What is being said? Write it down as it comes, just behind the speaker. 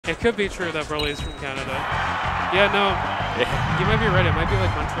It could be true that Broly's from Canada. Yeah, no, you might be right. It might be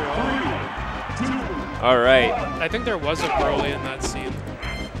like Montreal. All right. I think there was a Broly in that scene.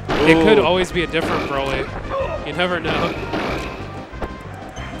 Ooh. It could always be a different Broly. You never know.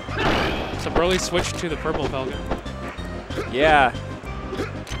 So Broly switched to the purple Falcon. Yeah.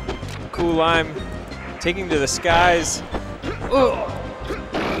 Cool Lime taking to the skies. Ooh.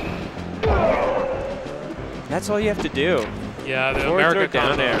 That's all you have to do. Yeah, the Forward America throw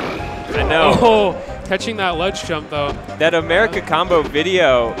down combo. there. I know. Oh, catching that ledge jump though. That America combo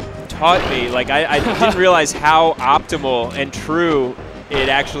video taught me, like I didn't realize how optimal and true it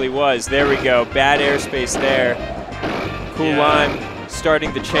actually was. There we go, bad airspace there. Cool Lime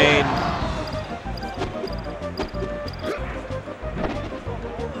starting the chain.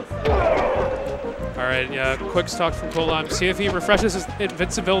 All right, yeah, quick stock from Cool Lime. See if he refreshes his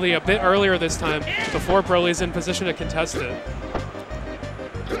invincibility a bit earlier this time before Broly's in position to contest it.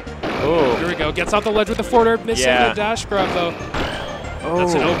 Oh, here we go. Gets out the ledge with the forward air, missing the dash grab though. Oh.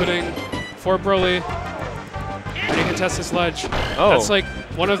 That's an opening for Broly. And he contests this ledge. Oh. That's like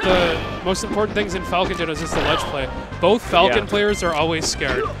one of the most important things in Falcon Dittos is the ledge play. Both Falcon players are always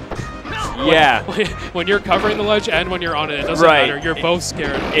scared. When you're covering the ledge and when you're on it doesn't matter. You're both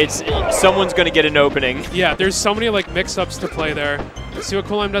scared. It's someone's gonna get an opening. Yeah, there's so many like mix-ups to play there. Let's see what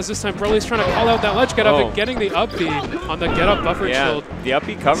Cool Lime does this time. Broly's trying to call out that ledge get up and getting the up B on the get up buffer shield. The up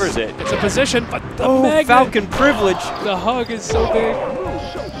B covers it. It's a position, but the magnet, Falcon privilege. The hug is so big.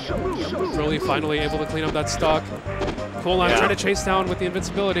 Broly finally able to clean up that stock. Cool Lime trying to chase down with the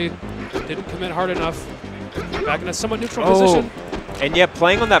invincibility. Didn't commit hard enough. Back in a somewhat neutral position. And yet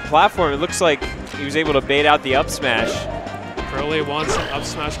playing on that platform, it looks like he was able to bait out the up smash. Broly wants an up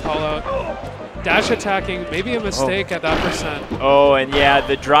smash call out. Dash attacking, maybe a mistake at that percent. Oh, and yeah,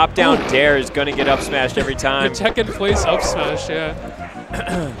 the drop down dare is going to get up smashed every time. The Tekken place up smash, yeah.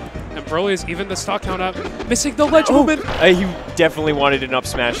 And Broly's even the stock count up, missing the ledge movement. He definitely wanted an up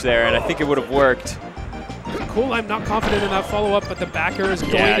smash there, and I think it would have worked. Cool, I'm not confident in that follow-up, but the back air is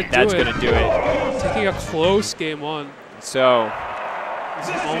going to do it. Yeah, that's going to do it. Taking a close game one. So,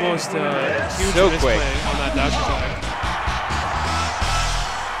 almost a huge misplay on that dash attack.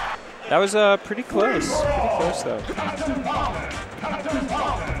 That was pretty close. Pretty close, though.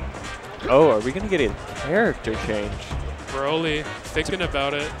 Oh, are we going to get a character change? Broly thinking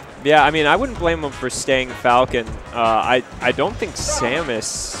about it. Yeah, I mean, I wouldn't blame him for staying Falcon. I don't think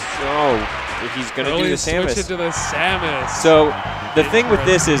Samus. Oh, he's going to do the Samus. Switch it to the Samus. So the thing with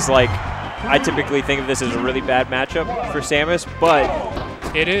this is, like, I typically think of this as a really bad matchup for Samus, but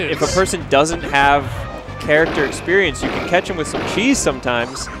it is. If a person doesn't have character experience, you can catch him with some cheese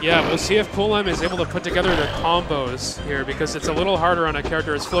sometimes. Yeah, we'll see if Cool Lime is able to put together the combos here because it's a little harder on a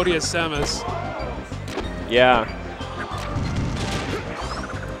character as floaty as Samus. Yeah.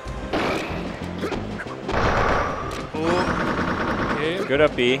 Okay. Good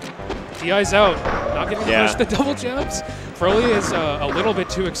up B. DI's out. Not getting to push the double jabs. Broly is a little bit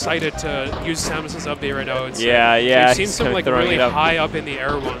too excited to use Samus's up B right now. It's, We've seen some like really high up in the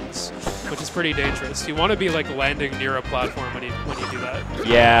air ones, which is pretty dangerous. You want to be like landing near a platform when you do that.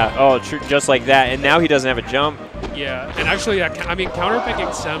 Yeah. Oh, just like that. And now he doesn't have a jump. Yeah. And actually, I mean,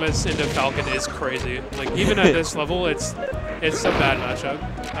 counterpicking Samus into Falcon is crazy. Like even at this level, it's a bad matchup.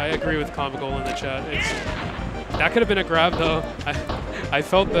 I agree with Comical in the chat. That could have been a grab though. I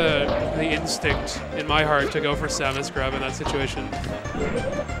felt the instinct in my heart to go for Samus grab in that situation.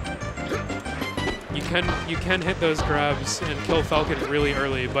 You can hit those grabs and kill Falcon really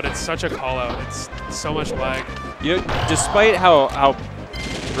early, but it's such a call out. It's so much lag. You know, despite how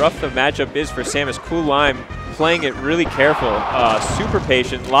rough the matchup is for Samus, Cool Lime playing it really careful, super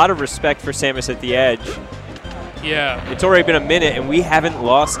patient, a lot of respect for Samus at the edge. Yeah. It's already been a minute, and we haven't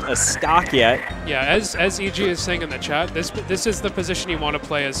lost a stock yet. Yeah, as EG is saying in the chat, this is the position you want to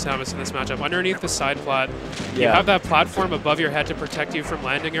play as Samus in this matchup. Underneath the side plat, you have that platform above your head to protect you from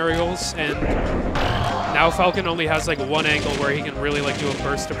landing aerials, and now Falcon only has like one angle where he can really like do a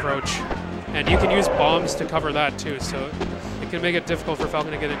burst approach. And you can use bombs to cover that too, so it can make it difficult for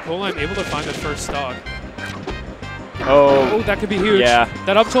Falcon to get in. Cool Lime able to find the first stock. Oh, that could be huge. Yeah.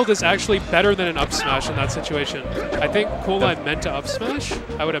 That up tilt is actually better than an up smash in that situation. I think Cool Lime meant to up smash,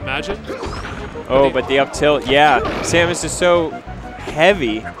 I would imagine. But the up tilt, yeah. Samus is so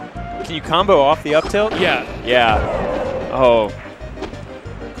heavy. Can you combo off the up tilt? Yeah. Yeah. Oh.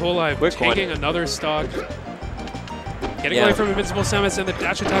 Cool Lime taking another stock. Getting away from Invincible Samus, and the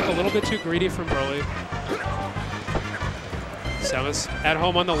dash attack a little bit too greedy from Broly. Samus at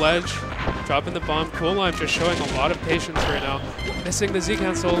home on the ledge, dropping the bomb. Cool Lime just showing a lot of patience right now. Missing the Z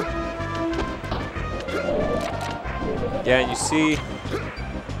cancel. Yeah, and you see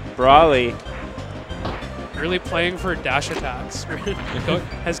Brawley. Really playing for dash attacks.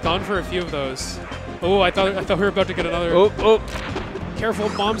 Has gone for a few of those. Oh, I thought we were about to get another. Oh. Careful,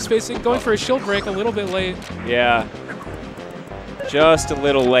 bomb spacing. Going for a shield break a little bit late. Yeah. Just a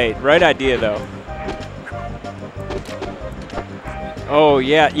little late. Right idea, though. Oh,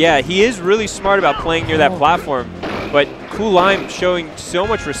 yeah. He is really smart about playing near that platform. But Cool Lime showing so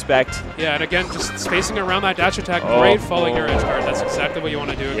much respect. Yeah, and again, just spacing around that dash attack. Great falling near edge guard. That's exactly what you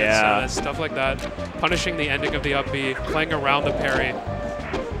want to do against stuff like that. Punishing the ending of the up B, playing around the parry.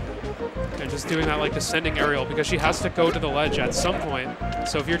 And just doing that like descending aerial because she has to go to the ledge at some point.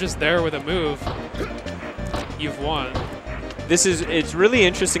 So if you're just there with a move, you've won. It's really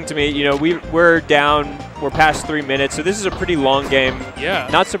interesting to me. You know, we're past 3 minutes, so this is a pretty long game. Yeah.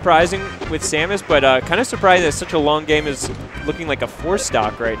 Not surprising with Samus, but kind of surprising that such a long game is looking like a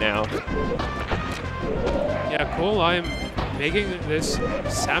 4-stock right now. Yeah, cool. I'm making this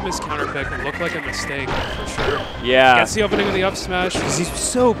Samus counter pick look like a mistake for sure. Yeah. Gets the opening of the up smash. Because he's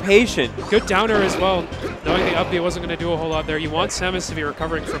so patient. Good downer as well. Knowing the up B wasn't going to do a whole lot there. You want Samus to be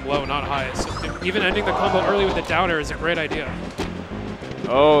recovering from low, not high. So even ending the combo early with the downer is a great idea.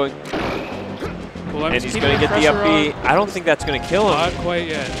 Oh. Cool, and he's going to get the up B. I don't think that's going to kill him. Not quite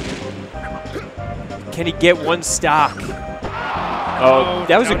yet. Can he get one stock? Oh,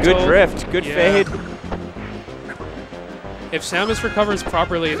 that was a good drift. Good fade. If Samus recovers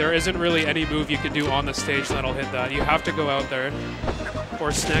properly, there isn't really any move you can do on the stage that'll hit that. You have to go out there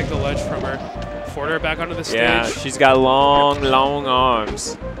or snag the ledge from her. Forward her back onto the stage. Yeah, she's got long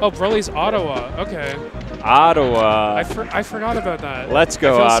arms. Oh, Broly's Ottawa. Okay. Ottawa. I forgot about that. Let's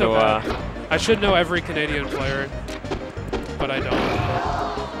go, Ottawa. So I should know every Canadian player, but I don't.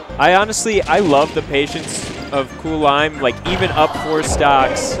 I love the patience of Cool Lime. Like, even up 4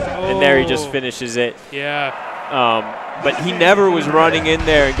 stocks, and there he just finishes it. Yeah. But he never was running in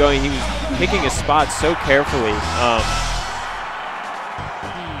there and going. He was picking his spot so carefully.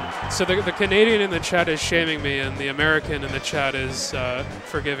 So the Canadian in the chat is shaming me, and the American in the chat is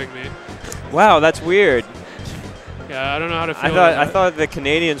forgiving me. Wow, that's weird. Yeah, I don't know how to feel about I thought the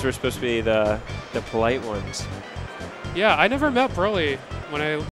Canadians were supposed to be the polite ones. Yeah, I never met Broly when I